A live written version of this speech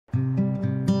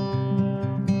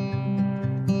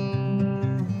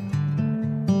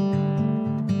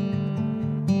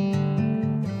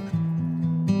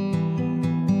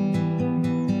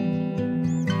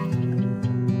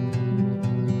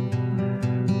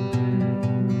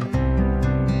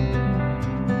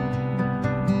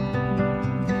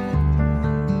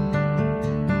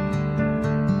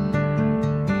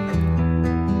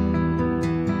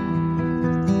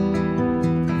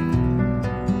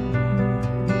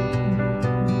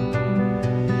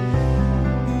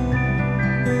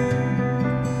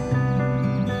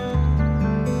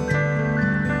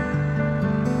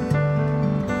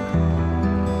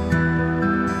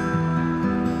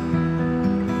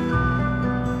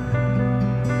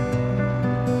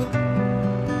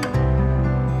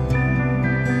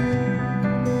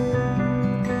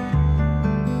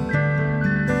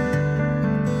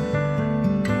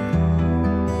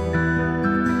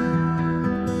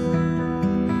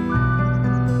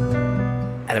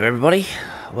Hello everybody,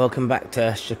 welcome back to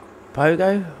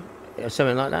SZPAKOWO, or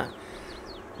something like that.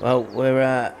 Well,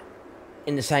 we're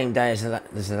in the same day as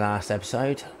the last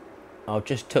episode. I've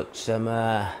just took some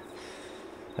a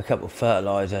couple of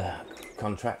fertiliser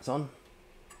contracts on.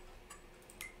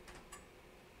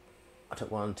 I took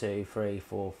 1, 2, 3,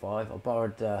 4, 5. I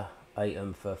borrowed the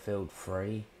item for field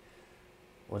 3.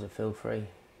 Was it field 3?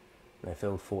 No,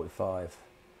 field 45.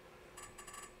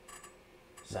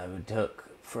 So we took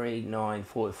 3, 9,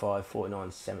 45,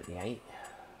 49, 78.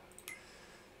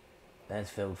 There's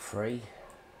field 3.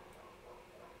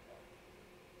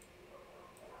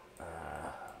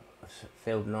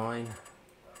 Field 9.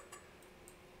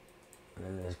 And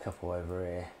then there's a couple over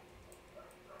here.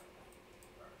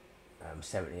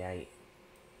 78.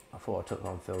 I thought I took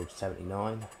on field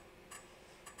 79.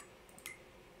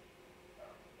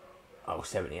 Oh,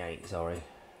 78, sorry.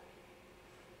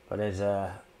 But there's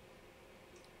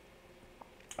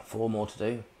 4 more to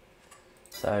do.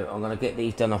 So I'm gonna get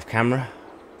these done off camera.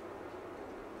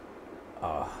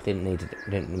 Oh, didn't mean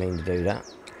to do that.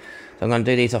 So I'm gonna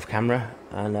do these off camera,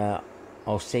 and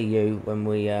I'll see you when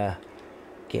we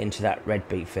get into that red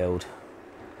beet field,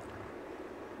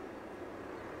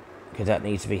 because that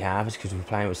needs to be harvested because we're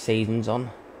playing with seasons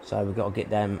on. So we've got to get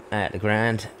them out of the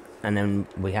ground, and then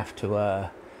we have to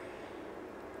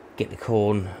get the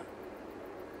corn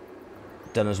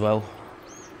done as well.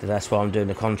 So that's why I'm doing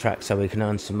the contract, so we can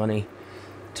earn some money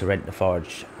to rent the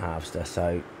forage harvester.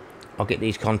 So I'll get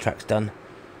these contracts done,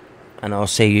 and I'll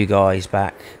see you guys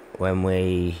back when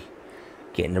we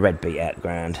get in the red beet out of the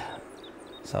ground.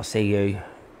 So I'll see you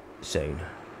soon.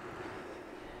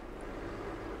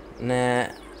 Now,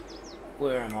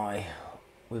 where am I?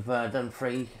 We've done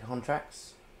 3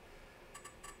 contracts.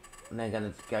 And they're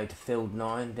going to go to field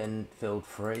 9, then field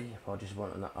 3. If I just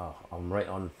want to know, oh, I'm right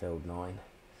on field 9.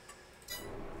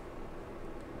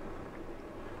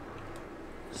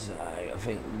 So I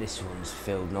think this one's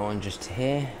field 9 just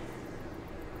here.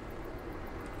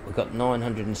 We've got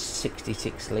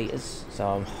 966 litres, so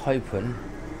I'm hoping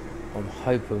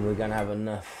we're going to have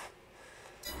enough.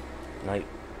 Nope,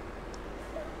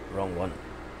 wrong one.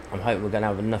 I'm hoping we're going to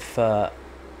have enough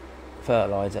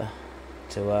fertiliser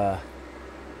to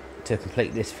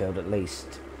complete this field at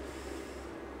least.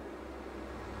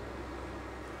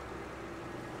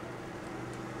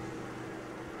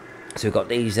 So we've got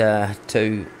these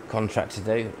 2 contracts to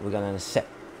do. We're going to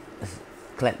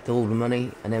collect all the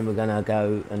money, and then we're going to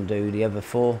go and do the other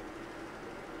 4.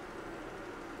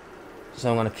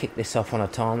 So I'm going to kick this off on a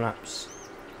time lapse,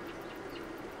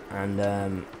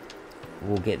 and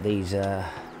we'll get these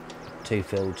 2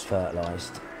 fields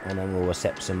fertilised, and then we'll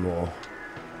accept some more.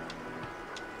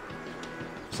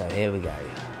 So here we go.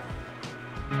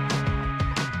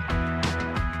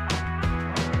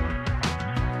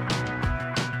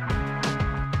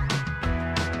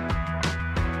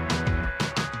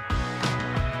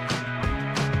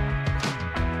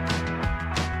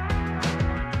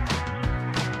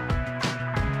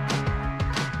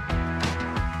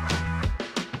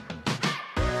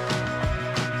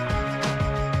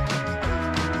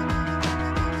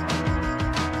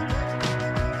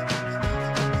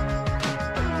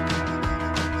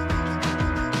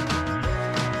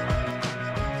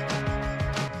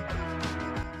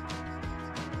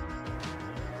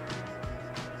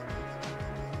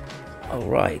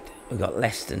 Alright, we've got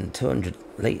less than 200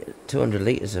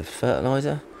 litres of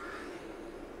fertiliser.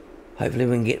 Hopefully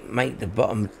we can make the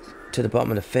bottom to the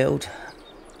bottom of the field,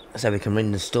 so we can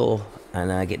ring the store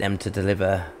and get them to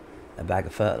deliver a bag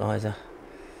of fertiliser.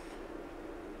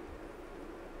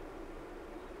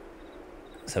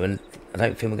 So I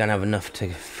don't think we're going to have enough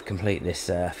to complete this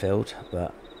field,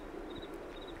 but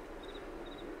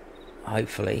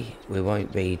hopefully we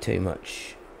won't be too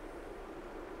much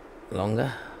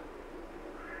longer.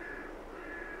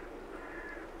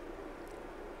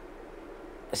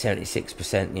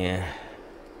 %, yeah.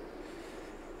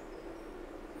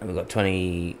 And we've got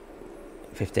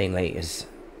 15 litres.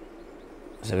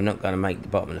 So we're not going to make the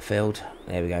bottom of the field.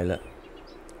 There we go, look.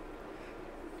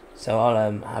 So I'll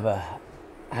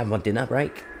have my dinner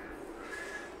break.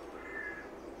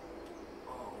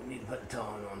 Oh, we need to put the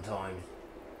time on time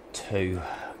 2.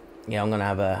 Yeah, I'm going to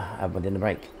have my dinner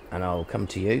break, and I'll come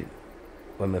to you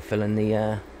when we're filling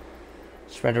the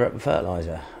spreader up with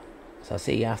fertiliser. So I'll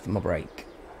see you after my break.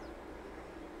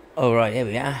 Alright, here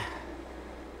we are.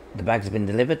 The bags have been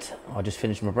delivered. I just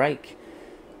finished my break.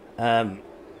 I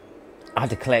had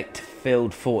to collect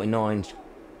field 49's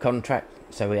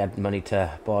contract, so we had money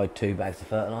to buy 2 bags of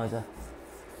fertiliser.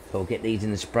 So we'll get these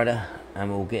in the spreader, and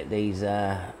we'll get these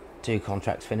 2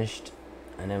 contracts finished,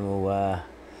 and then we'll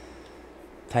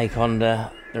take on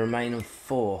the remaining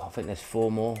 4. I think there's 4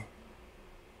 more.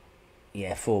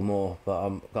 Yeah, 4 more, but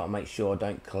I've got to make sure I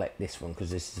don't collect this one because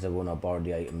this is the one I borrowed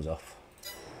the items off.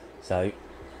 So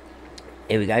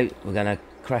here we go. We're going to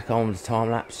crack on with the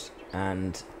time lapse,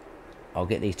 and I'll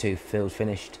get these 2 fields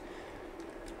finished,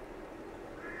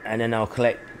 and then I'll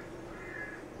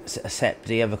accept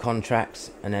the other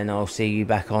contracts, and then I'll see you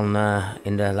back on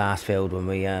in the last field when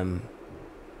we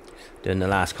doing the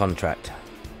last contract.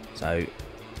 So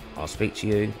I'll speak to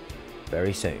you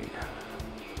very soon.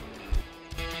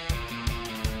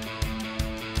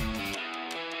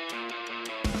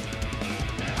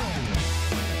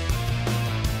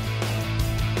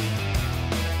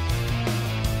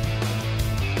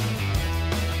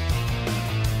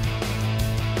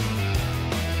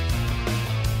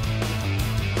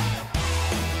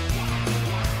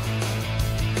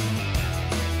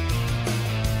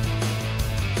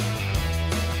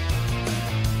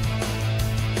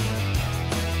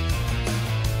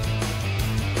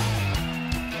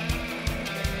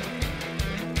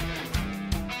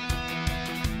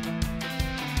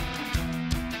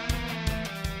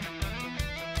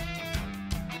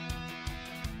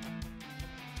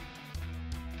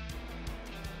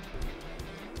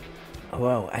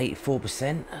 Well,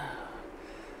 84%.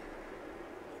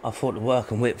 I thought the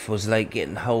working width was like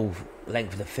getting the whole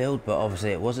length of the field, but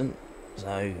obviously it wasn't.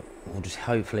 So we'll just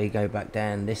hopefully go back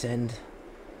down this end.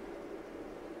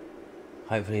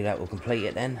 Hopefully that will complete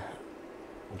it then.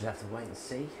 We'll just have to wait and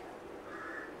see.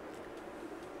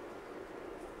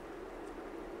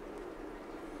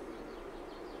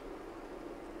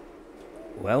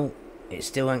 Well, it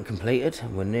still ain't completed.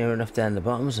 We're near enough down the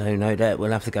bottom, so no doubt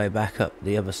we'll have to go back up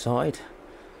the other side,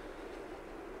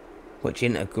 which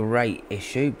isn't a great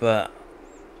issue, but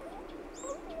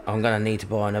I'm going to need to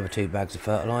buy another 2 bags of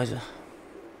fertiliser.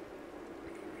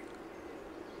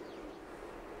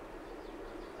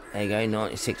 There you go,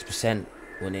 96%.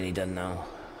 We're nearly done now.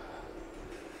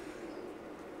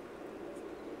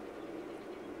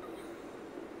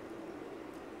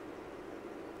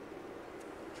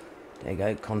 There you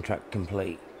go, contract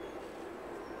complete.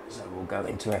 So we'll go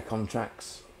into our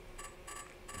contracts.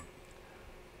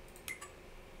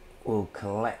 We'll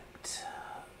collect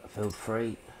field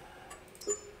 3.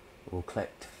 We'll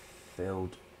collect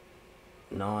field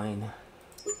 9.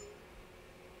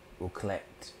 We'll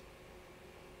collect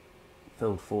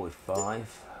field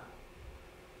 45.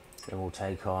 Then we'll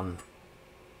take on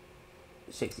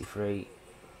 63,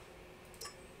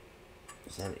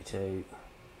 72,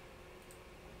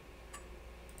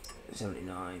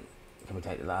 79. Can we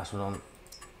take the last one on?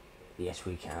 Yes,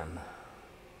 we can.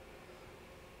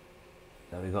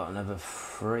 So we've got another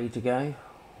 3 to go.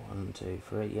 1, 2,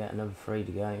 3. Yeah, another 3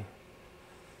 to go.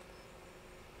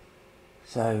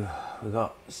 So we've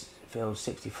got field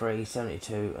 63,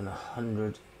 72, and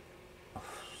 100. I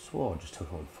swore I just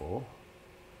took on 4.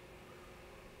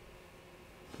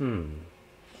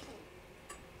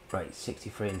 Right,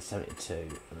 63 and 72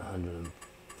 and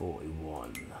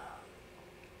 141.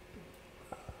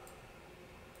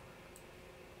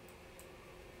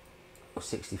 Well,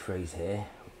 63's here.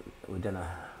 We've done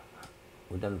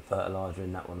fertiliser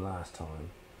in that one last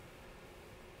time.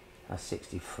 That's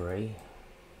 63.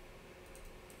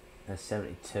 That's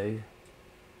 72.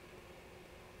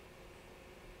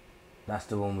 That's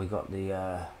the one we got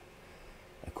the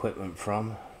equipment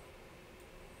from.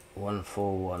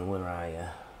 141, where are you?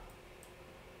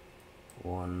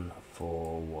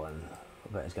 141.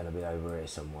 I bet it's going to be over here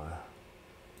somewhere.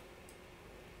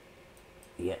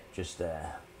 Yep, just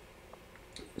there.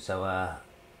 So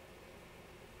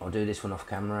I'll do this one off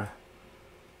camera.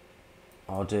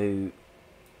 I'll do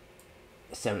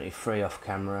 73 off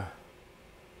camera.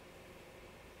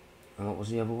 And what was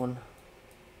the other one?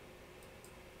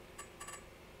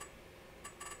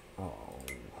 Oh,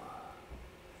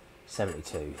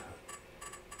 72.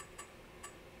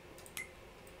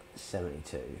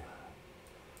 72.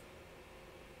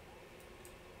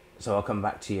 So I'll come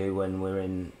back to you when we're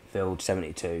in field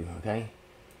 72, okay?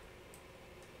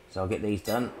 So I'll get these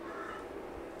done,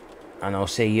 and I'll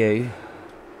see you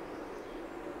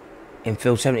in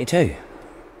field 72.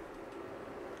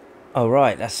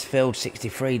 Alright, that's field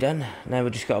 63 done. Now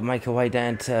we've just got to make our way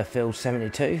down to field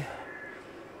 72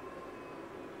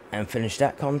 and finish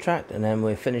that contract, and then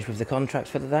we're finished with the contracts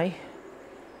for the day.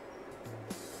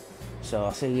 So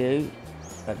I'll see you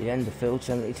at the end of field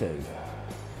 72.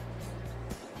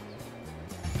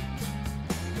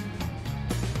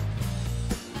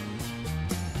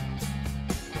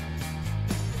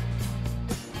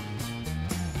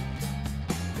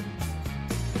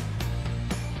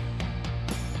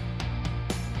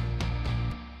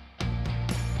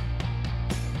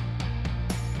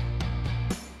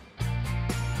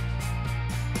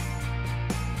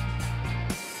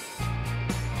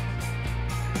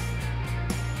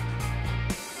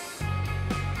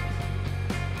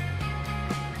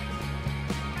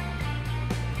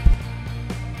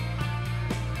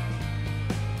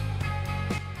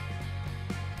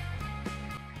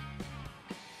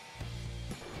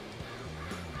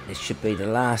 should be the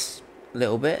last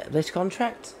little bit of this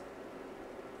contract,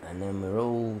 and then we're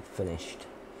all finished.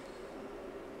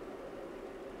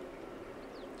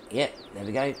 Yep, there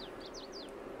we go.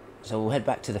 So we'll head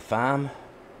back to the farm,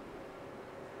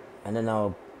 and then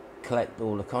I'll collect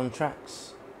all the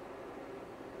contracts.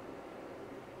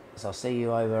 So I'll see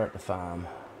you over at the farm.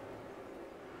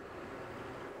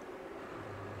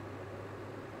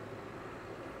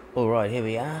 Alright, here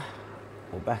we are.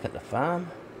 We're back at the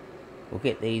farm. We'll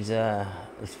get these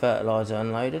this fertiliser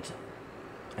unloaded,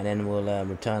 and then we'll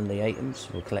return the items.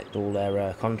 We'll collect all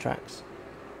their contracts,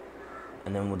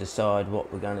 and then we'll decide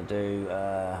what we're going to do.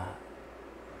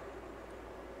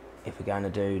 If we're going to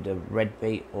do the red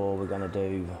beet, or we're going to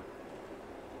do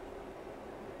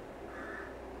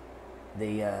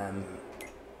the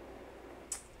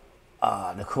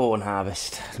corn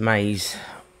harvest, maize.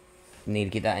 We need to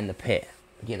get that in the pit,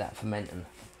 get that fermenting.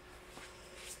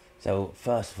 So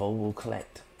first of all, we'll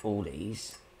collect all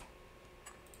these.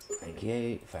 Thank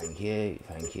you, thank you,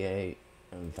 thank you,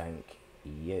 and thank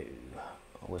you.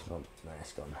 Oh, where's my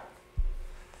mask gone?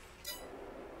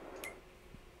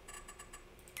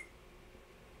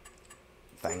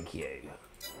 Thank you.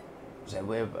 So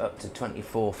we're up to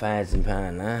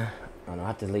 £24,000 now, and I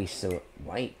had to lease the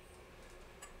weight,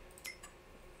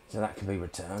 so that can be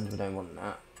returned. We don't want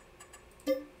that.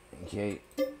 Thank you.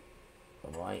 Bye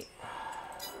bye.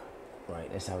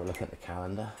 Right, let's have a look at the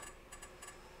calendar.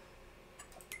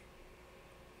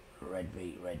 Red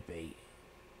beet, red beet.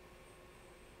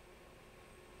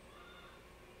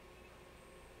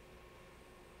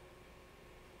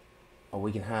 Oh,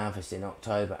 we can harvest in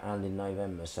October and in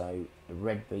November, so the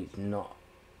red beet's not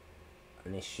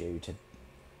an issue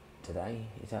today.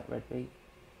 Is that red beet?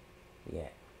 Yeah.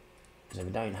 So we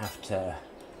don't have to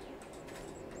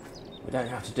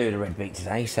do the red beet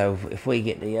today. So if we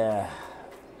get the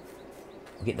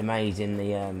maize in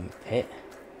the pit,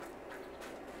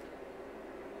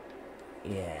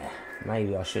 yeah,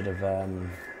 maybe I should have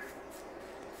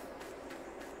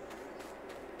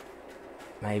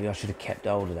kept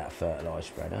hold of that fertiliser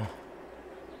spreader.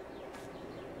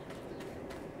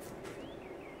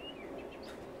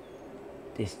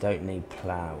 This don't need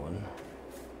ploughing,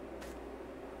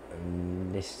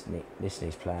 and this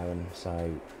needs ploughing.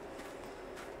 So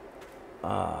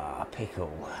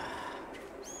pickle.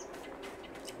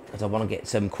 Because I want to get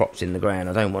some crops in the ground.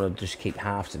 I don't want to just keep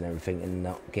harvesting everything and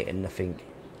not getting nothing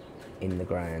in the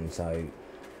ground. So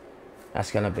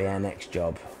that's going to be our next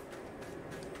job.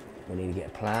 We need to get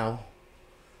a plough.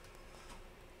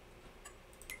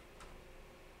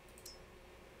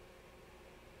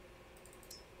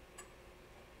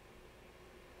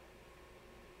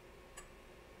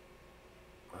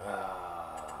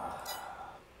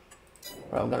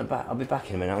 Right, I'll be back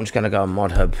in a minute. I'm just going to go on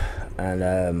Mod Hub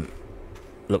and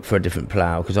look for a different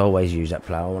plough, because I always use that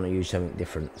plough. I want to use something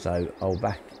different. So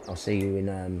I'll see you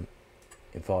in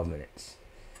 5 minutes.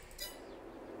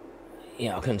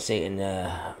 Yeah, I couldn't see it in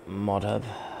the Mod Hub,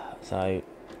 so I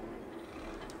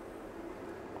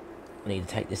need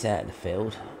to take this out of the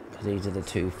field, because these are the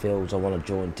two fields I want to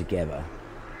join together.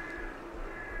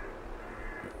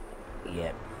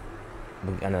 Yep,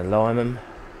 we're going to lime them.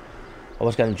 I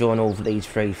was going to join all of these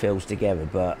 3 fields together,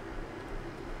 but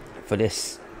for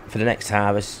the next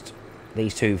harvest,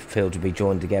 these 2 fields will be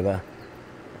joined together,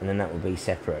 and then that will be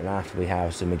separate. And after we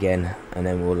harvest them again, and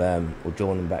then we'll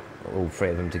join them back, all 3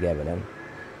 of them together then.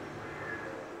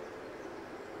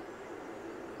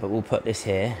 But we'll put this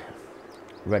here,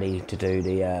 ready to do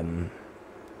the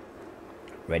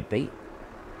red beet.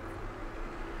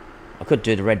 I could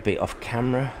do the red beet off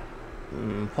camera,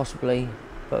 possibly,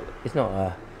 but it's not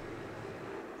a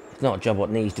job what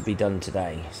needs to be done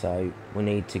today. So we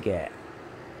need to get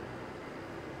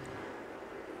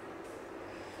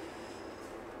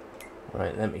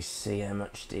right. Let me see how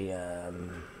much the I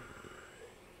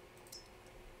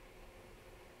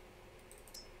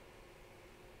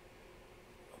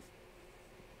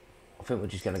think we're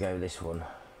just going to go with this one.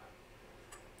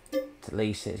 To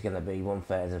lease it's going to be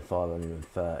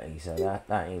 1,530, so that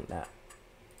ain't that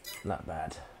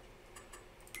bad.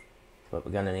 But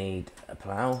we're going to need a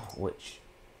plough, which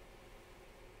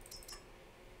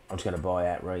I'm just going to buy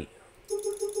outright.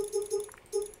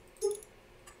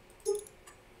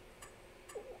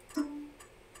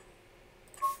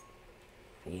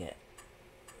 Yeah.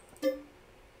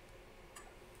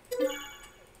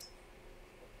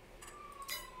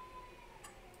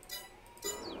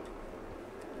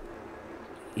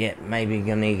 Yeah, maybe we're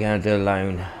going to do a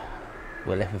loan.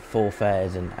 We're left with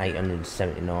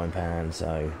 £4,879,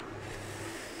 so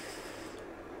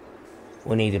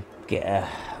we need to get a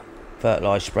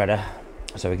fertiliser spreader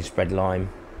so we can spread lime.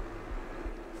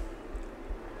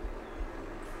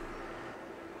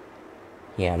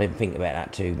 Yeah, I didn't think about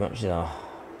that too much. I'm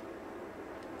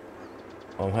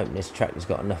hoping this tractor's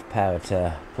got enough power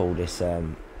to pull this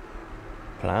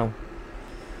plough.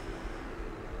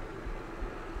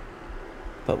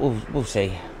 But we'll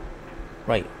see.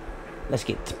 Right, let's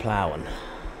get to ploughing.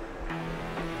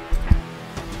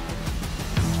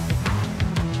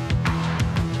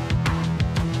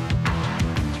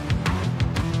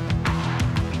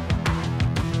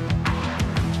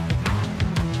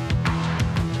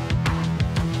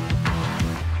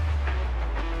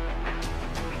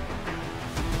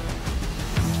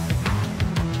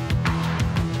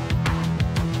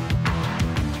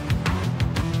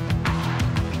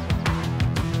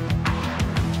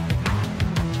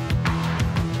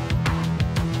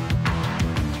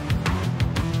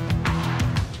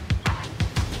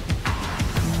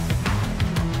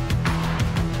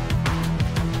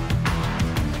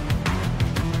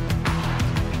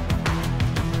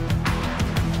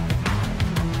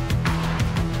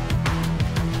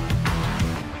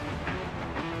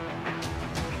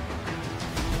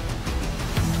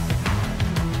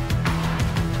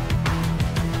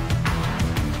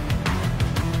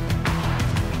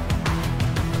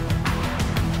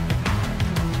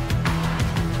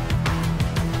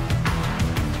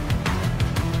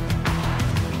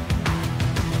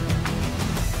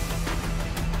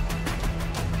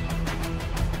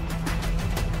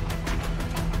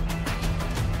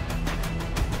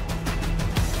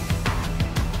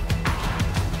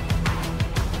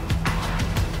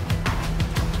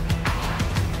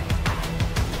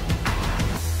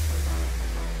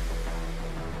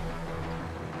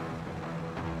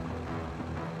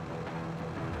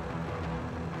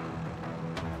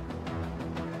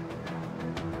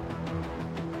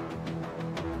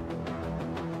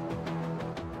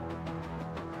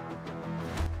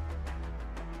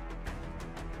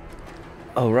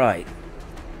 Oh right,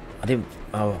 I didn't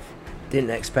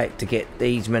expect to get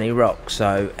these many rocks,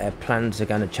 so our plans are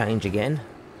going to change again.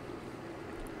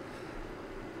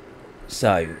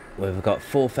 So we've got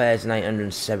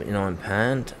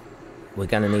 £4,879. We're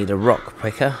going to need a rock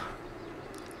picker,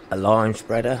 a lime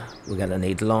spreader. We're going to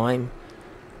need lime,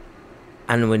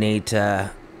 and we need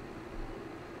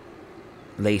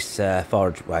lease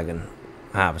forage wagon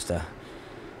harvester.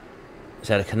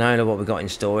 So the canola, what we got in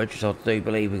storage, so I do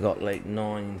believe we got like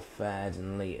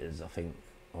 9,000 litres, I think.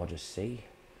 I'll just see.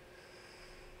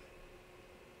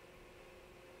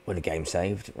 When the game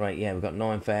saved. Right, yeah, we've got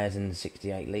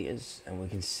 9,068 litres, and we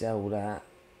can sell that.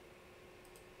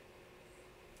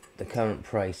 The current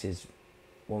price is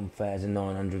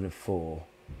 1,904.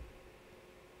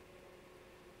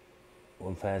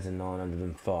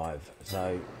 1,905.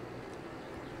 So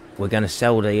we're going to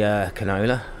sell the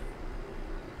canola,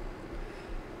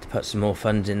 put some more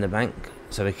funds in the bank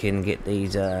so we can get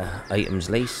these items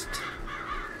leased.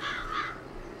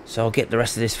 So I'll get the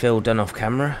rest of this field done off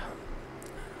camera,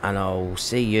 and I'll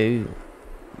see you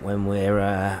when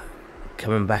we're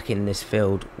coming back in this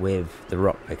field with the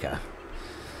rock picker.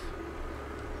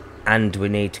 And we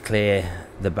need to clear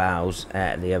the boughs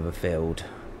out of the other field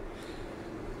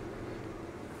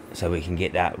so we can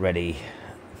get that ready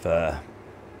for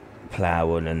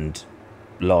ploughing and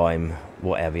lime,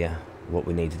 whatever what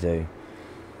we need to do.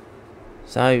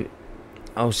 So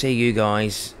I'll see you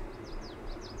guys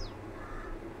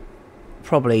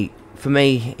probably, for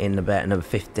me, in about another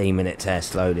 15 minutes how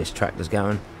slow this tractor's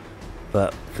going,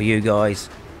 but for you guys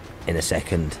in a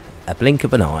second, a blink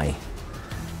of an eye.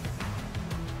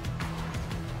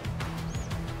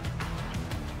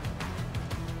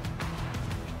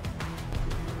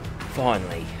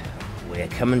 Finally, we're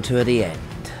coming to the end.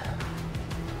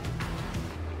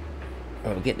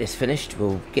 We'll get this finished,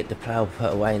 we'll get the plough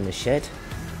put away in the shed,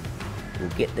 we'll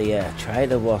get the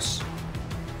trailer was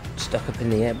stuck up in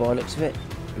the air by the looks of it.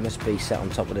 It must be sat on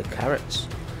top of the carrots.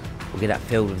 We'll get that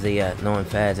filled with the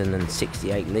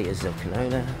 9,068 litres of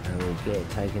canola, and we'll get it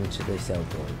taken to the sell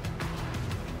point,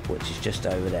 which is just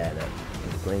over there, look,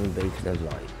 the green beacon of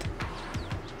light.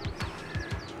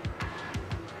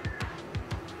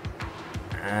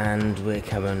 And we're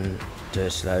coming to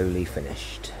slowly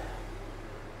finished.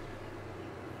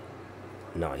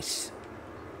 Nice.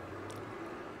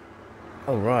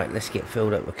 Alright, let's get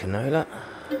filled up with canola.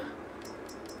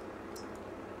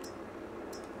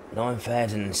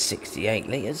 9,068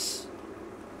 litres.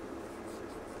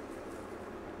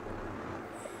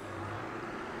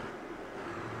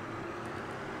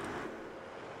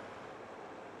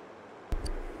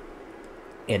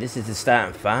 Yeah, this is the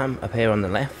starting farm up here on the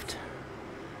left.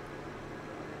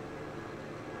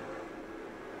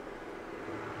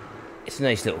 It's a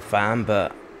nice little farm,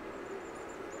 but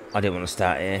I didn't want to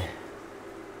start here.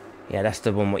 Yeah, that's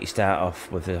the one what you start off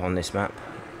with on this map.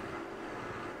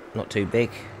 Not too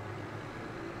big.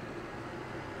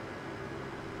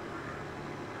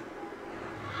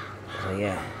 So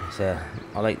yeah,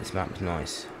 I like this map, it's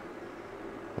nice.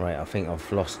 Right, I think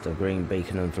I've lost the green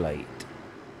beacon and fleet.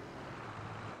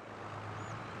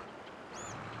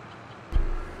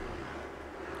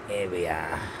 Here we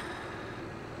are.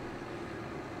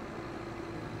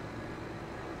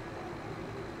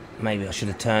 Maybe I should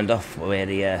have turned off where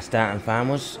the starting farm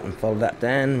was and followed that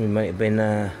down. We might have been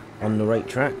on the right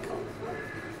track.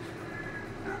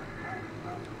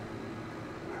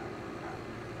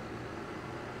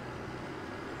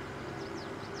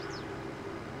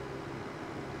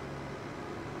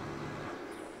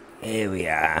 Here we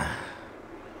are.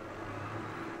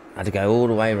 I had to go all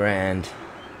the way around.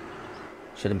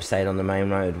 Should have stayed on the main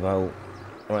road. Well,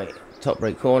 right, top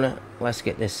right corner. Let's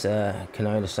get this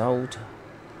canola sold.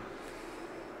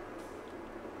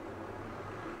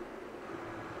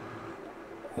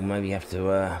 Or maybe you have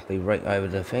to be right over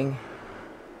the thing.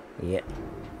 Yep.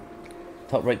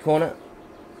 Top right corner.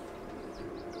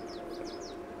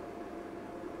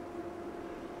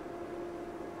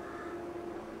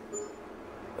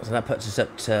 So that puts us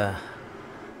up to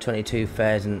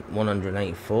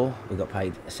 22,184. We got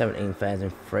paid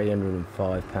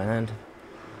 £17,305.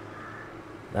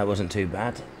 That wasn't too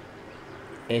bad.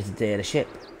 Here's the dealership.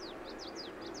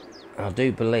 I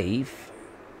do believe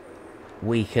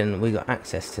we got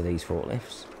access to these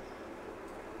forklifts.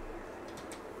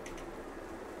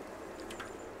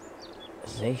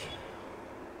 See?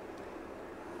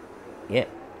 Yep.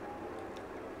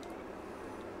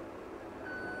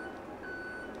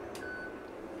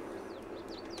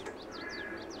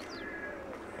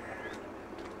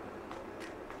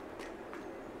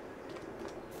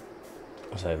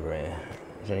 What's over here?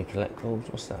 Is there any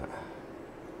collectibles? What's that?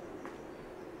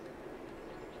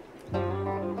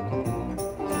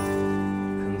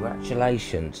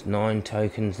 Congratulations, 9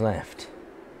 tokens left.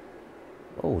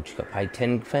 Oh, just got paid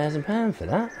 £10,000 for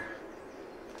that.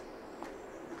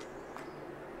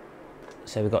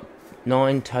 So we've got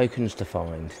 9 tokens to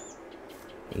find.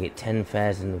 You get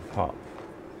 10,000 a pop.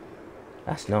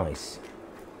 That's nice.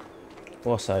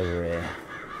 What's over here?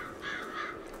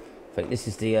 I think this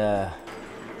is the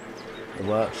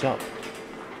workshop.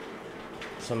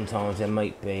 Sometimes there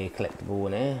might be a collectible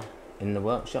in here in the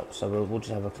workshop, so we'll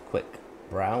just have a quick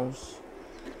browse.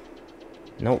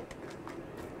 Nope.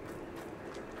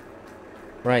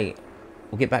 Right,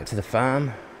 we'll get back to the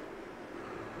farm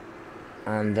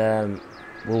and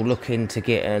we'll look into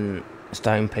getting a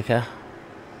stone picker.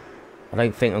 I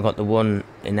don't think I've got the one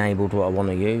enabled what I want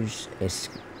to use.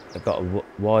 I've got a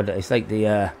wider, it's like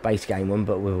the base game one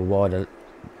but with a wider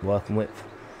working width.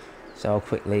 So I'll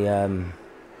quickly go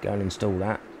and install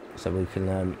that so we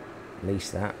can lease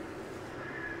that.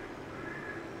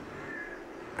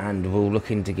 And we'll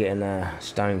look into getting a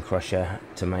stone crusher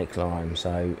to make lime.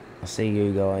 So I'll see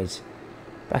you guys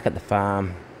back at the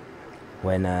farm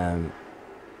when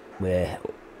we're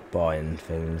buying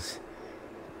things.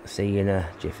 See you in a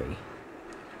jiffy.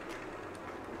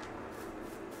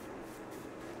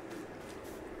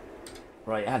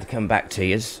 Right, I had to come back to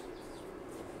yous.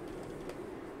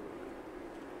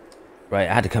 Right,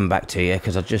 I had to come back to you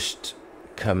because I just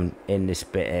come in this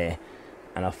bit here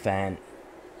and I found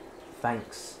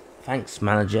thanks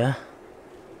manager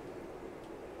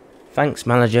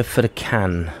for the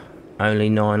can, only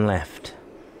 9 left.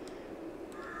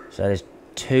 So there's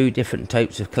 2 different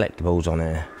types of collectibles on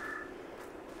here,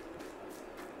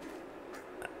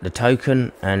 the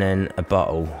token and then a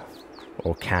bottle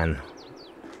or can.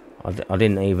 I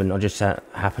just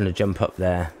happened to jump up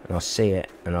there and I see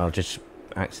it and I just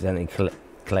accidentally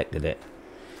collected it.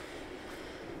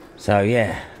 So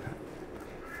yeah,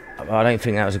 I don't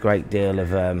think that was a great deal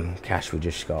of cash we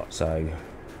just got. So,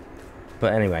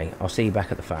 but anyway, I'll see you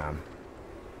back at the farm.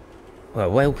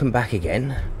 Well, welcome back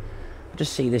again. I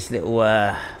just see this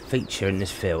little feature in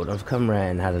this field. I've come around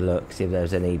and had a look, see if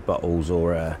there's any bottles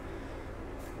or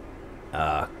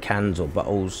cans or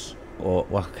bottles or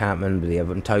well, I can't remember the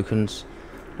other tokens.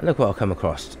 And look what I've come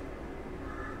across.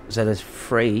 So there's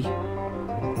 3.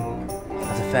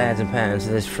 That's £1,000.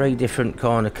 So there's 3 different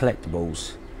kind of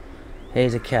collectibles.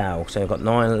 Here's a cow. So I've got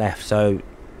 9 left. So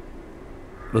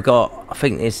we've got, I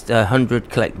think it's 100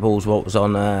 collectibles what was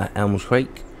on Elms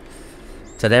Creek.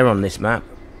 So they're on this map.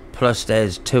 Plus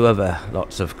there's 2 other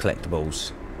lots of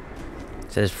collectibles.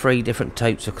 So there's 3 different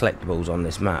types of collectibles on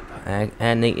this map.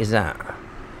 How neat is that?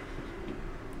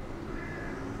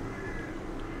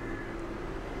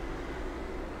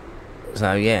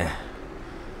 So yeah,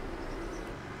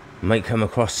 might come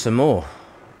across some more.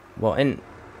 What in?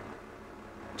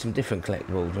 collect some different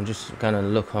collectibles. I'm just going to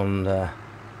look on the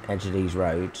edge of these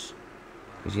roads,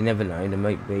 because you never know, there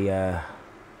might be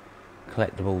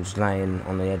collectibles laying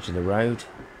on the edge of the road,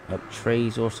 up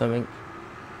trees or something.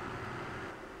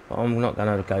 But I'm not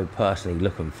going to go personally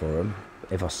looking for them.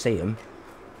 If I see them,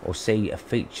 or see a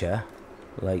feature,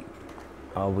 like,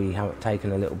 I'll be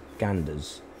taking a little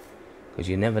ganders, because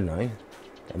you never know,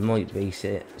 there might be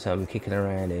some kicking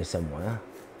around here somewhere.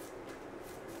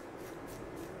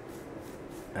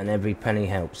 And every penny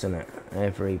helps, isn't it?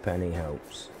 Every penny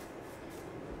helps.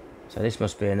 So this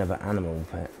must be another animal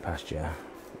pasture.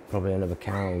 Probably another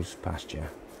cow's pasture,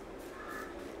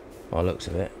 by the looks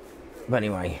of it. But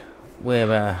anyway, we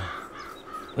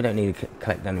don't need to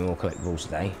collect any more collectibles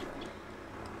today.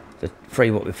 The free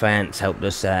what we found's helped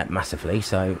us massively.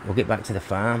 So we'll get back to the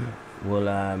farm. We'll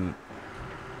at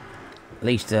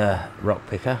least a rock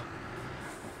picker.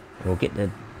 We'll get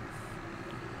the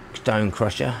stone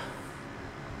crusher.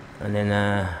 And then,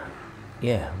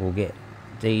 yeah, we'll get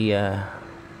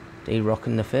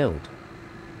de-rocking the field.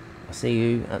 I'll see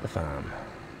you at the farm.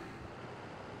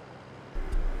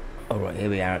 Alright, here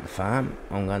we are at the farm.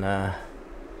 I'm gonna...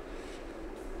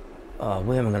 Oh,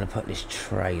 where am I gonna put this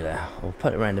trailer? I'll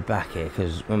put it around the back here,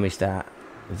 because when we start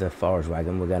with the forage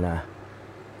wagon, we're gonna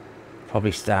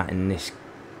probably start in this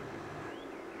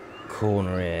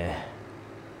corner here.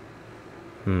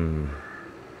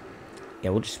 Yeah,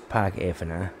 we'll just park it here for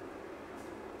now.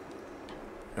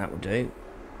 That will do.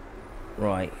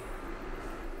 Right.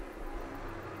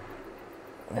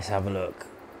 Let's have a look.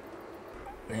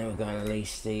 Now we're going to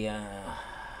release the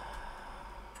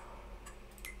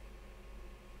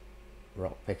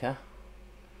rock picker.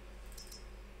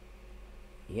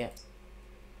 Yep.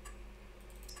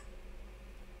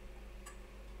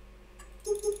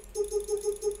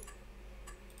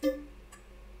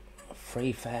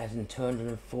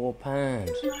 £3,204.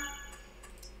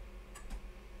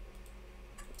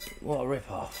 What a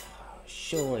rip-off.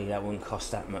 Surely that wouldn't cost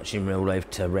that much in real life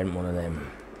to rent one of them.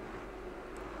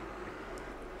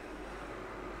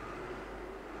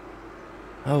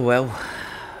 Oh well,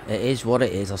 it is what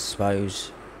it is, I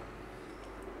suppose.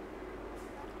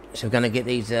 So we're going to get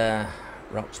these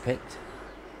rocks picked.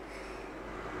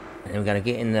 And we're going to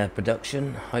get in the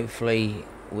production. Hopefully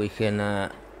we can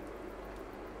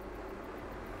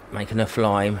make enough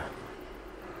lime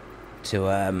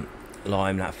to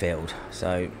lime that field.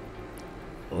 So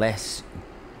let's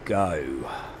go.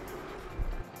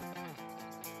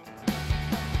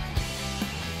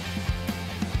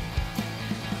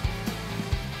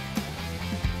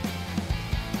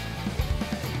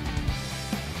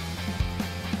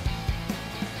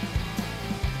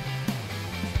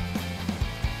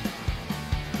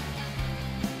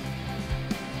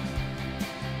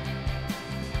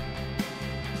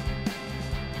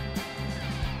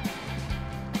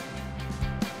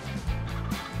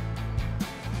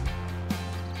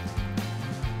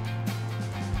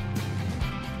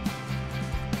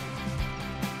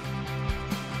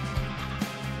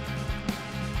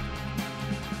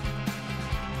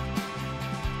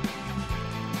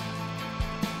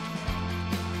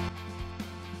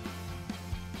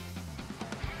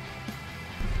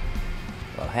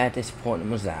 Well, how disappointing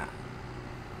was that?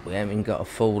 We haven't even got a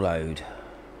full load.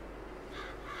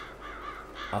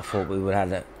 I thought we would have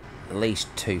had at least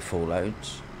 2 full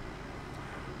loads.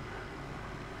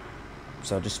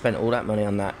 So I just spent all that money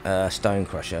on that stone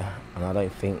crusher, and I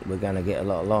don't think we're going to get a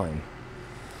lot of lime.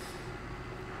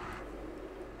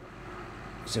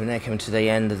 So we're now coming to the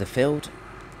end of the field,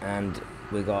 and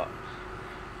we got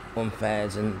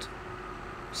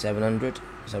 1,700.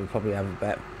 So we probably have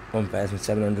about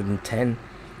 1,710,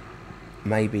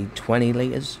 maybe 20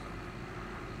 litres.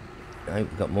 No,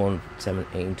 we've got more than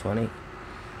 17, 20.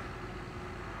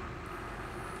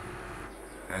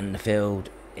 And the field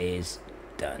is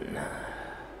done.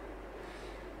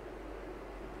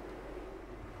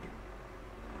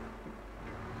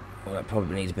 Well, that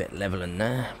probably needs a bit levelling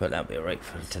there, but that'll be alright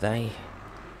for today.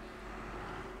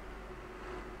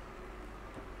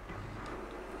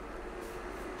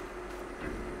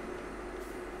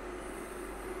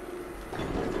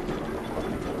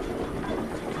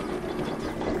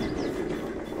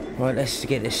 Right, let's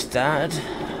get this started.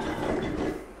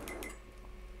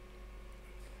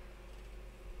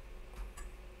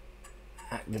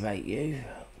 Activate you.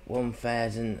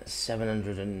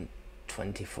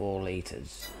 1,724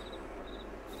 litres.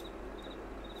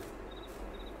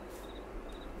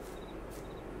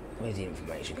 Where's the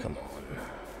information? Come on.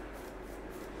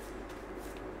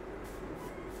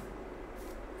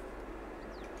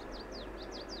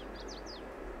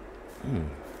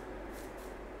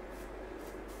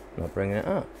 Not bringing it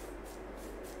up.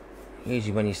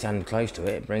 Usually when you stand close to it,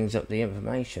 it brings up the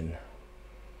information.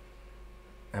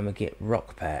 And we get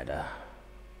rock powder.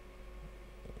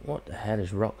 What the hell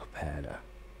is rock powder?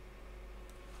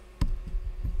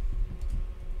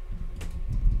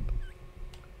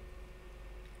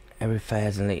 Every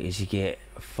 1,000 litres you get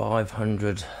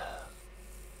 500...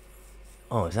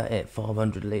 Oh, is that it?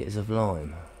 500 litres of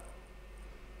lime.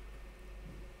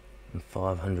 And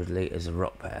 500 litres of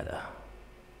rock powder.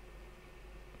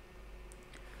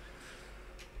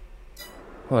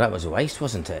 Well, that was a waste,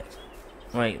 wasn't it?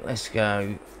 Right, let's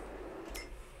go.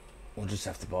 We'll just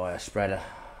have to buy a spreader.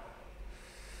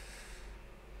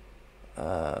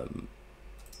 So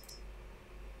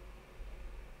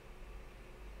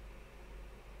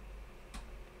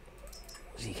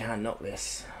you can't knock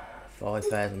this.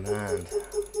 £5,000.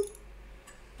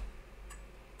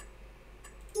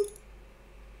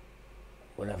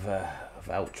 We'll have a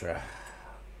Ultra.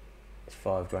 It's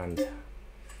 £5 grand.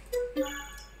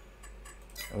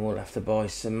 And we'll have to buy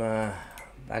some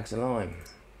bags of lime.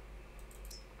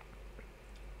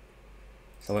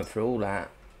 So I went through all that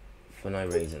for no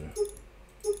reason.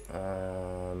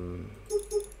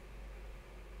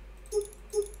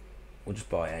 We'll just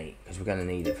buy 8 because we're going to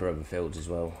need it for other fields as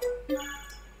well.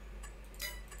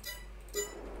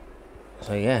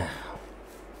 So yeah.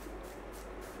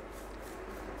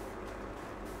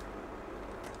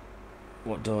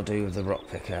 What do I do with the rock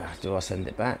picker? Do I send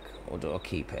it back or do I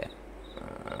keep it?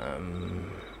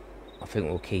 I think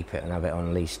we'll keep it and have it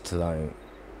on lease to loan.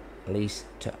 Lease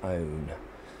to own.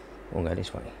 We'll go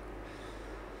this way.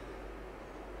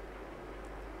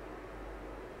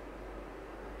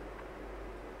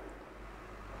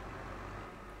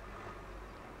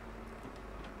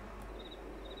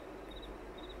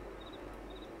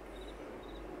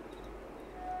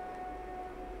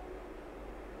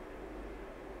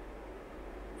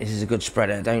 This is a good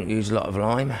spreader. Don't use a lot of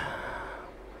lime.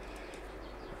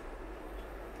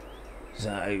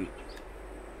 So,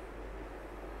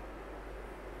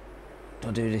 do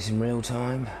I do this in real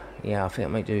time? Yeah, I think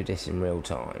I might do this in real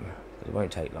time. It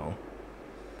won't take long.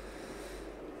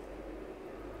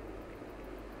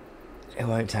 It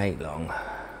won't take long.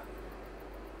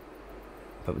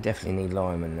 But we definitely need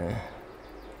lime in there.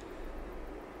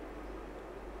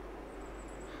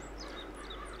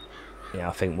 Yeah,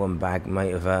 I think one bag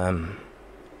might have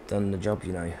done the job,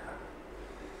 you know.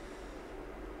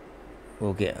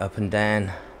 We'll get up and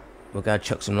down. We'll go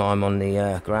chuck some lime on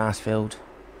the grass field.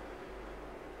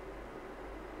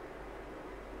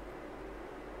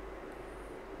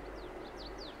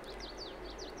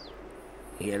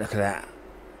 Yeah, look at that.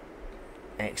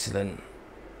 Excellent.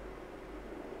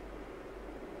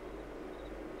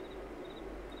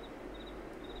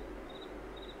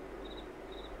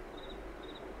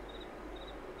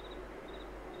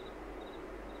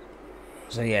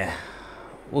 So yeah,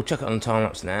 we'll chuck it on the time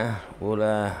lapse now. We'll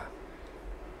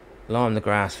lime the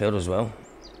grass field as well.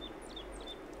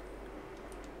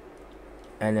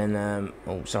 And then,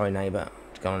 oh sorry neighbour,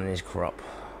 it's gone in his crop.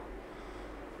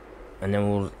 And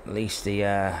then we'll lease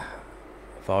the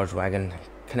forage wagon,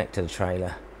 connect to the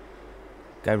trailer,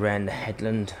 go round the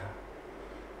headland,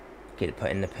 get it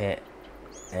put in the pit,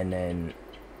 and then,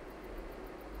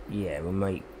 yeah, we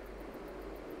might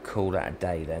call that a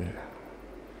day then.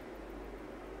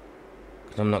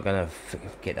 I'm not going to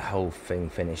get the whole thing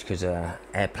finished because our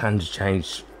plans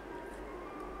changed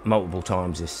multiple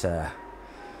times this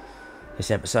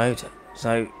episode.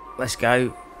 So let's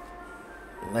go.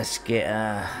 Let's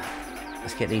get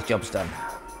these jobs done.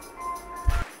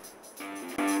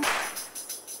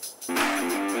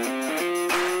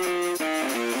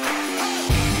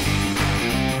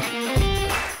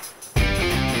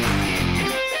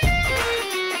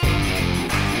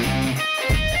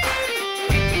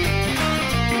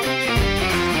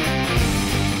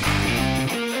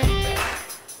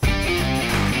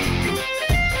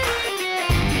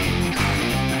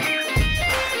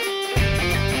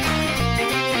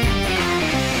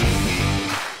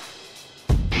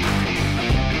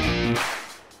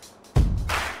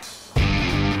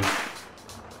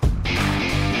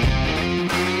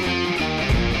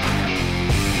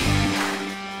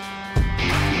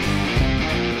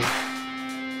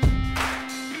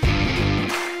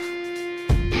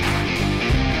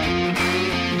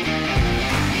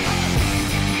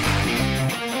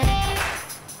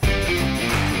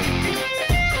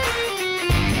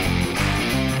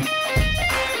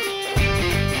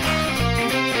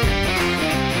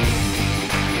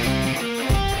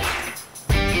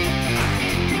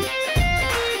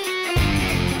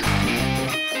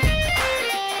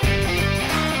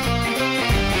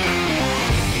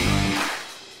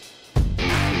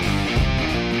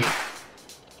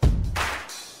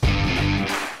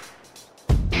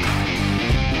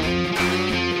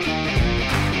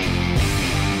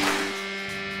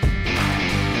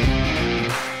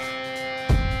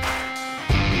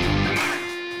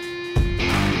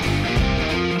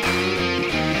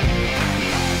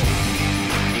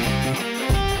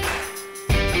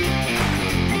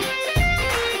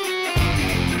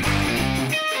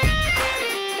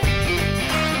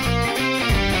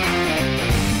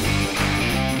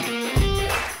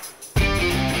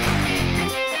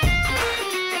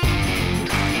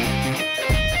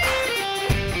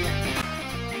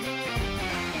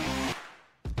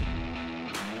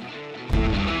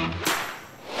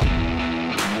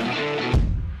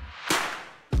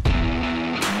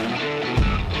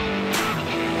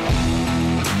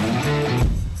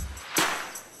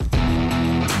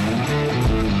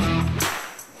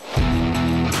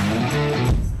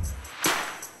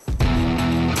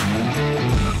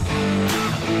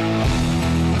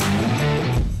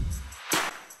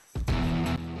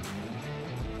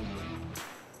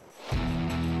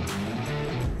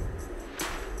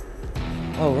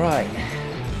 Alright,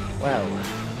 well,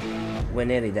 we're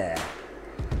nearly there.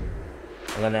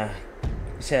 I'm gonna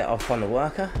set it off on the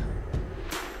worker,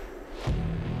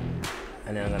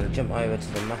 and then I'm gonna jump over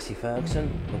to the Massey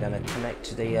Ferguson. We're gonna connect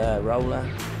to the roller,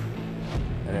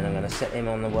 and then I'm gonna set him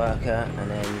on the worker, and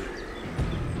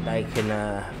then they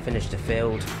can finish the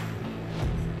field,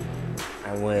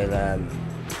 and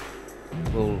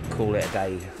we'll call it a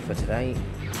day for today.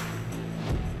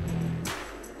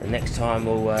 The next time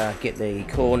we'll get the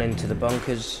corn into the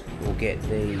bunkers, we'll get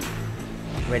the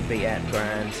red beet out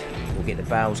ground, we'll get the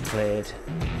bales cleared,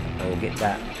 and we'll get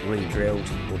that re-drilled.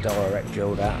 We'll direct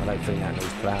drill that. I don't think that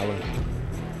needs ploughing.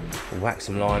 We'll whack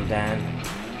some lime down.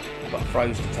 I've got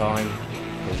froze the time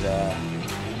because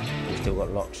we've still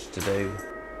got lots to do.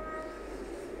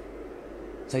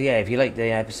 So yeah, if you liked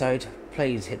the episode,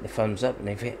 please hit the thumbs up, and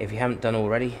if you haven't done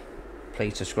already,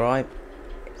 please subscribe.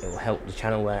 It will help the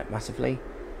channel out massively.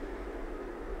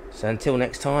 So until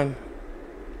next time,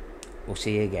 we'll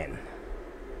see you again.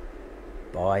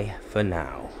 Bye for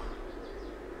now.